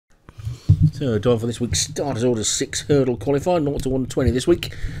So, time for this week's starters orders 6 hurdle qualifier, 0 to 120 this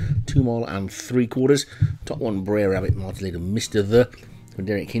week, 2 mile and 3/4. Top 1 Brer Rabbit, Martin Leader, Mr. The for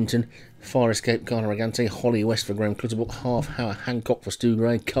Derek Hinton, Fire Escape, Garner Agante, Holly West for Graham Clutterbuck, Half Hour Hancock for Stu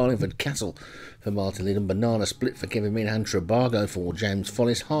Gray, Carlingford Castle for Martin Leader, Banana Split for Kevin Minahan, Trabago for James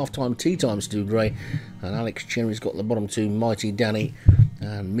Follis, Half Time Tea Time Stu Gray, and Alex Cherry's got the bottom 2, Mighty Danny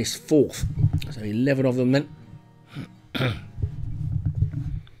and Miss Fourth. So 11 of them then.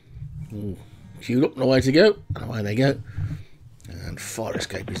 Queued up and away to go, and away they go. And Fire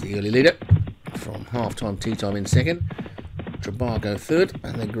Escape is the early leader from Half Time Tea Time in second, Trabago third,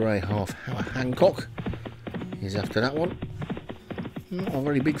 and the grey Half Hour Hancock is after that one. Not a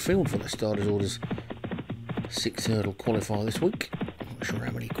very big field for the starters orders 6 hurdle qualifier this week. Not sure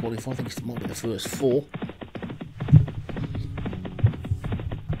how many qualify, I think it might be the first 4.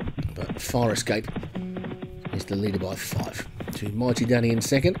 But Fire Escape is the leader by 5. To Mighty Danny in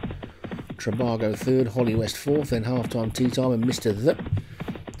second, Trabago third, Holly West fourth, then Half Time Tea Time and Mr. The.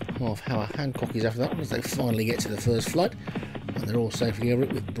 Half Hour Hancock is after that one as they finally get to the first flight. And they're all safely over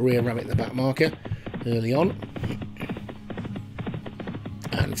it with Brer Rabbit the back marker early on.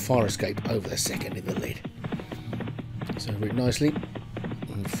 And Fire Escape over the second in the lead. So over it nicely.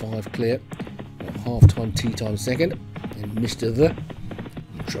 And 5 clear. Half Time Tea Time second. And Mr. The.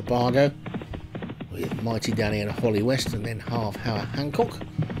 And Trabago with Mighty Danny and Holly West. And then Half Hour Hancock.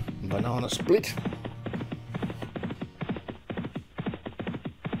 Banana Split.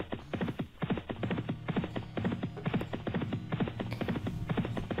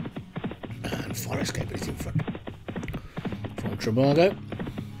 And Fire Escape is in front. From Trabago.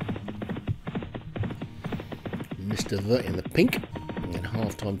 Mr. The in the pink. And then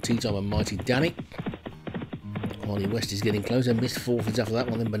Half Time Tea Time and Mighty Danny. Holly West is getting closer. Miss Fourth is after that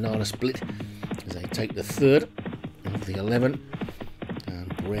one. Then Banana Split as they take the third of the 11.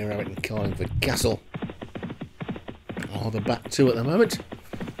 Brer Rabbit and Carlingford Castle are the back 2 at the moment.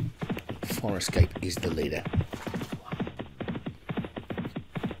 Fire Escape is the leader.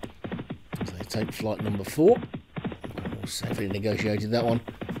 So they take flight number 4. All safely negotiated that one.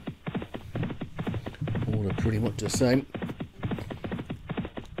 All are pretty much the same.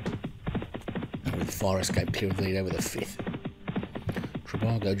 With Fire Escape clear of the lead over the 5th.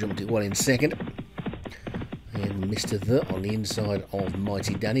 Trabago jumped it well in second. And Mr. The on the inside of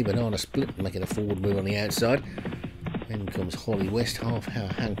Mighty Danny. Banana Split making a forward move on the outside. Then comes Holly West. Half Hour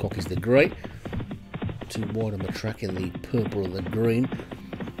Hancock is the grey. 2 wide on the track in the purple and the green.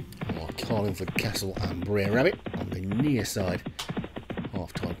 Carlingford Castle and Brer Rabbit on the near side.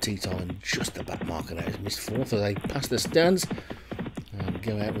 Half Time Tea Time and just the back marker now is Miss Fourth as they pass the stands and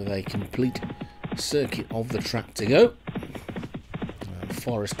go out with a complete circuit of the track to go. And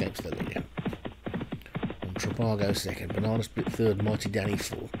Fire Escape's the leader. Trabago second, Banana Split third, Mighty Danny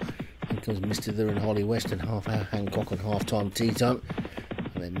fourth. Then comes Mr. The and Holly West and Half Hour Hancock and Half Time Tea Time.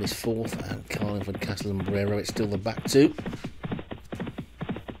 And then Miss Fourth and Carlingford Castle and Brer Rabbit still the back 2.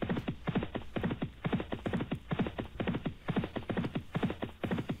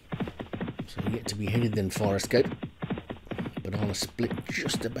 So yet to be headed then Fire Escape. Banana Split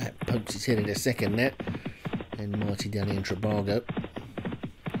just about pokes its head into second now. And Mighty Danny and Trabago.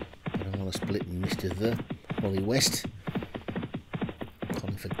 Banana Split and Mr. The. Holly West,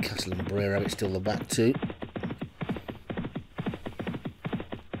 Carlingford Castle and Brer Rabbit still the back 2.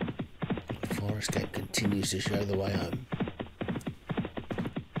 Fire Escape continues to show the way home.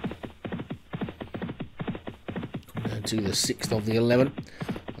 Come down to the 6th of the 11.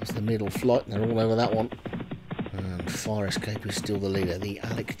 That's the middle flight, and they're all over that one. And Fire Escape is still the leader. The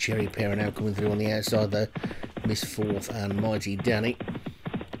Alex Cherry pair are now coming through on the outside though. Miss Fourth and Mighty Danny.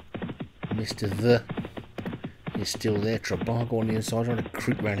 Mr. The is still there. Trabago on the inside, trying to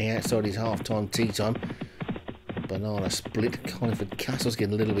creep around the outside. His Half Time Tea Time. Banana Split. Carlingford Castle's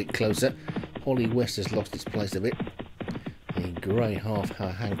getting a little bit closer. Holly West has lost its place a bit. The grey Half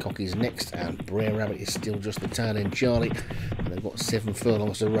Hour Hancock is next, and Brer Rabbit is still just the tail end Charlie. And they've got 7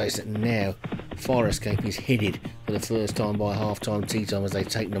 furlongs to race it now. Fire Escape is headed for the first time by Half Time Tea Time as they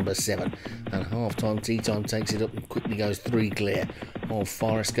take number 7. And Half Time Tea Time takes it up and quickly goes 3 clear. Of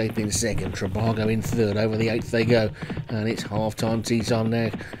Fire Escape in second, Trabago in third, over the 8th they go, and it's Half Time Tea Time now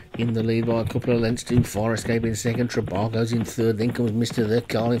in the lead by a couple of lengths to Fire Escape in second, Trabago's in third, then comes Mr. The,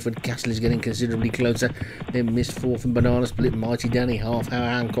 Carlingford Castle is getting considerably closer, then Miss Fourth and Banana Split, Mighty Danny, Half Hour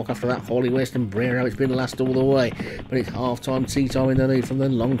Hancock after that, Holly West and Brer Rabbit's been last all the way, but it's Half Time Tea Time in the lead from the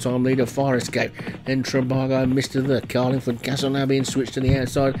long time leader Fire Escape, then Trabago and Mr. The, Carlingford Castle now being switched to the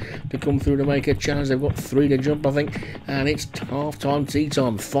outside to come through to make a challenge, they've got 3 to jump I think, and it's Half Time Tea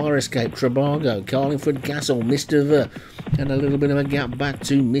Time, Fire Escape, Trabago, Carlingford Castle, Mr. The, and a little bit of a gap back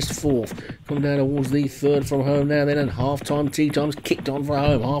to Miss missed fourth. Coming down towards the third from home now then, and half-time tea times kicked on for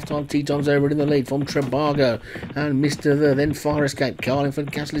home. Half-time tea times over in the lead from Tribago and Mr. The then Fire Escape.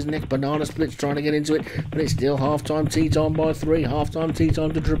 Carlingford Castle is next. Banana Split's trying to get into it, but it's still half-time tea time by 3. Half-time tea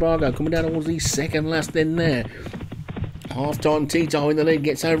time to Tribago. Coming down towards the second last then there. Half-time tea time in the lead,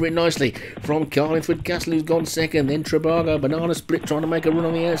 gets over it nicely from Carlingford Castle, who's gone second. Then Tribago, Banana Split trying to make a run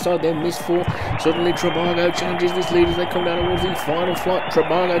on the outside, then missed fourth. Suddenly Tribago challenges this lead as they come down towards the final flight.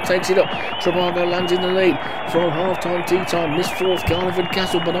 Tribago takes it up. Tribago lands in the lead from half-time tea time. Missed fourth, Carlingford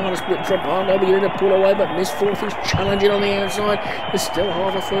Castle, Banana Split. Tribago beginning to pull away, but missed fourth is challenging on the outside. There's still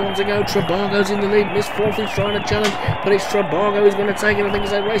half a furlong to go. Tribago's in the lead. Missed fourth is trying to challenge, but it's Tribago who's going to take it. I think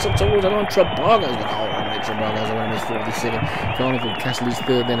as they race up towards the line, Tribago's going to hold on. Tribago's going to miss fourth is second. Carlingford Castle is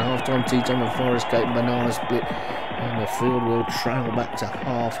third, then half-time tea time and Fire Escape and Banana Split. And the field will travel back to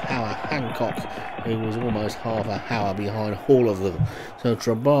half hour Hancock, who was almost half a hour behind all of them. So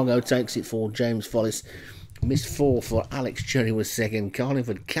Tribago takes it for James Follis. Missed fourth for Alex Cherry was second.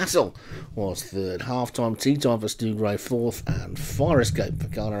 Carlingford Castle was third. Half-time tea time for Stu Gray fourth, and Fire Escape for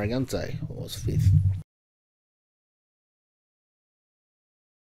Carl Aragante was fifth.